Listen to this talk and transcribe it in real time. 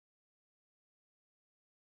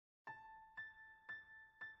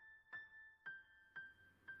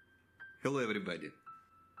Hello everybody!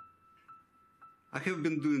 I have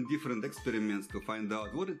been doing different experiments to find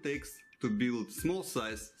out what it takes to build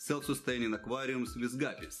small-size, self-sustaining aquariums with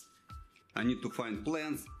guppies. I need to find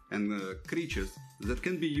plants and creatures that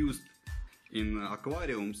can be used in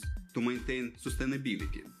aquariums to maintain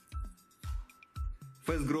sustainability.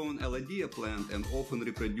 Fast-growing Elodea plant and often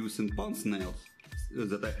reproducing pond snails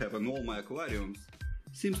that I have in all my aquariums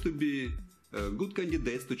seems to be good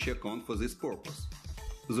candidates to check on for this purpose.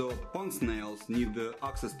 Though pond snails need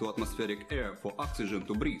access to atmospheric air for oxygen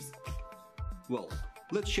to breathe. Well,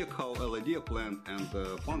 let's check how Elodea plant and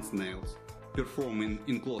pond snails perform in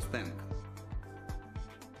enclosed tank.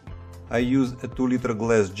 I use a 2-liter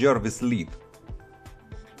glass jar with lid.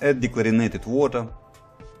 Add dechlorinated water.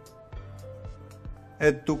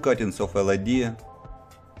 Add 2 cuttings of Elodea.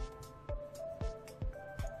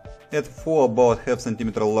 Add 4 about half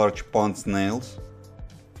centimeter large pond snails.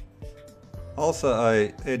 Also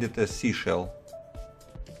I added a seashell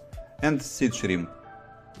and sea shrimp.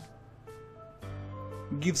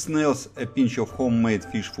 Give snails a pinch of homemade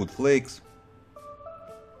fish food flakes.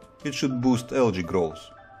 It should boost algae growth.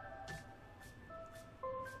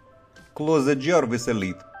 Close the jar with a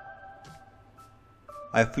lid.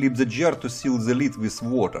 I flip the jar to seal the lid with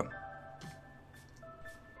water.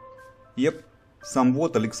 Yep, some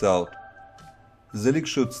water leaks out. The leak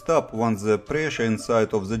should stop once the pressure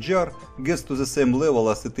inside of the jar gets to the same level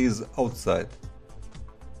as it is outside.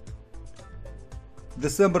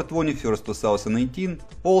 December 21st, 2018,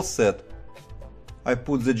 all set. I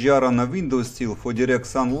put the jar on a windowsill for direct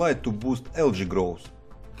sunlight to boost algae growth.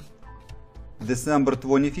 December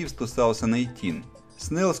 25th, 2018,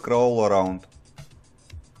 snails crawl around.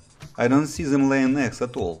 I don't see them laying eggs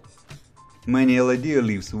at all. Many Elodea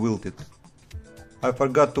leaves wilted. I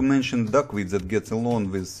forgot to mention duckweed that gets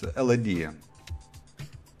along with Elodea.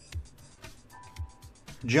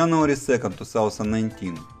 January 2nd,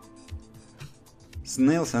 2019.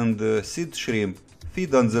 Snails and sea shrimp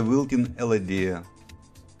feed on the wilting Elodea.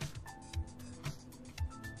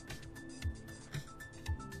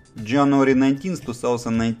 January 19th,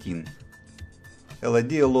 2019.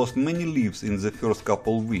 Elodea lost many leaves in the first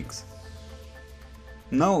couple weeks.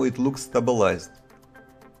 Now it looks stabilized.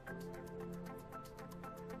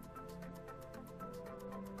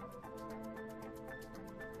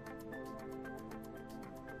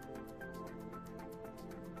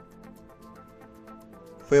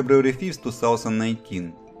 February 5th,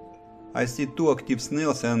 2019. I see 2 active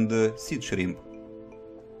snails and sea shrimp.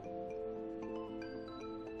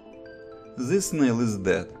 This snail is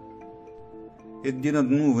dead. It didn't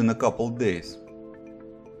move in a couple days.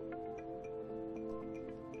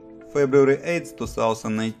 February 8th,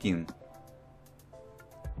 2019.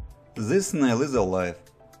 This snail is alive.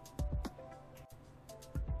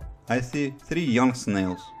 I see 3 young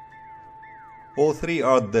snails. All 3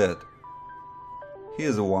 are dead.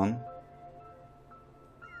 Here's one.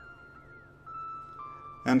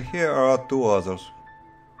 And here are 2 others.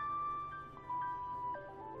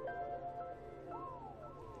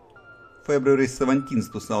 February 17th,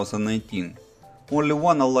 2019. Only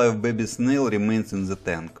 1 alive baby snail remains in the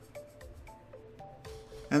tank.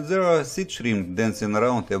 And there are sea shrimp dancing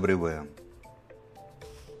around everywhere.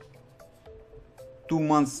 2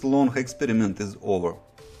 months long experiment is over.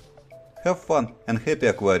 Have fun and happy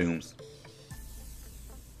aquariums!